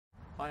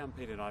Hi, I'm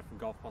Peter Knight from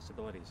Golf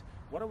Possibilities.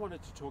 What I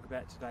wanted to talk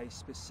about today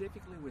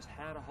specifically was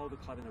how to hold the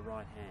club in the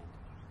right hand.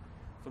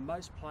 For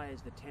most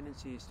players, the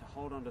tendency is to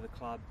hold onto the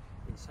club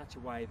in such a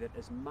way that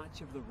as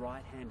much of the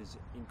right hand is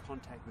in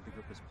contact with the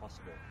grip as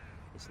possible.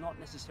 It's not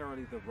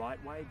necessarily the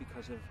right way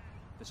because of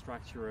the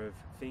structure of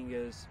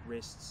fingers,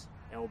 wrists,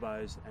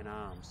 elbows and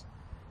arms.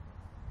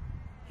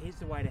 Here's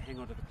the way to hang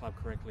onto the club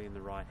correctly in the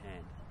right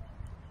hand.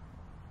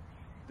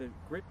 The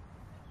grip,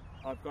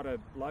 I've got a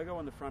logo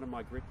on the front of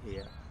my grip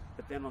here,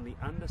 but then on the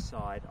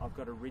underside I've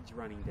got a ridge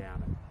running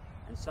down it.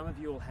 And some of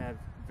you will have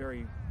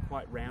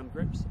quite round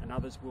grips, and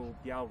others will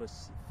be able to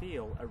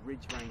feel a ridge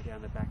running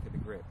down the back of the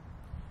grip.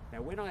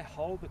 Now when I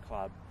hold the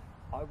club,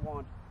 I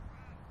want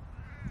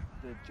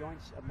the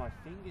joints of my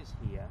fingers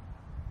here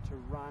to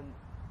run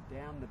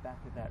down the back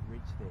of that ridge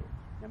there.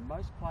 Now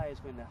most players,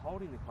 when they're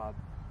holding the club,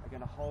 are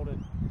going to hold it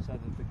so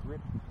that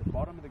the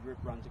bottom of the grip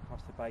runs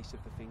across the base of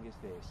the fingers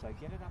there. So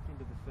get it up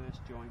into the first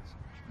joints,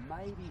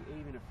 maybe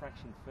even a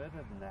fraction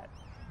further than that,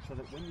 so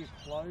that when you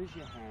close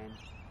your hand,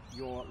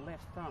 your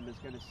left thumb is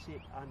going to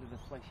sit under the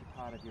fleshy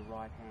part of your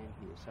right hand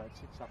here. So it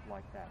sits up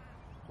like that.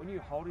 When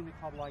you're holding the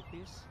club like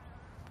this,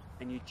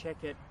 and you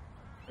check it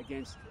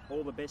against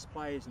all the best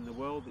players in the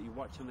world that you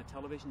watch on the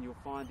television, you'll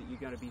find that you're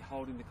going to be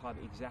holding the club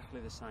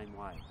exactly the same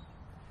way.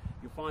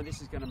 You'll find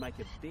this is going to make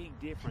a big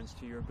difference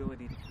to your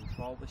ability to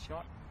control the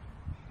shot.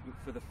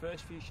 For the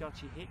first few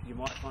shots you hit, you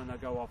might find they'll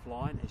go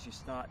offline as you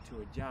start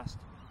to adjust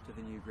to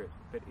the new grip,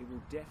 but it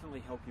will definitely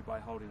help you by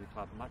holding the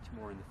club much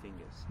more in the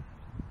fingers.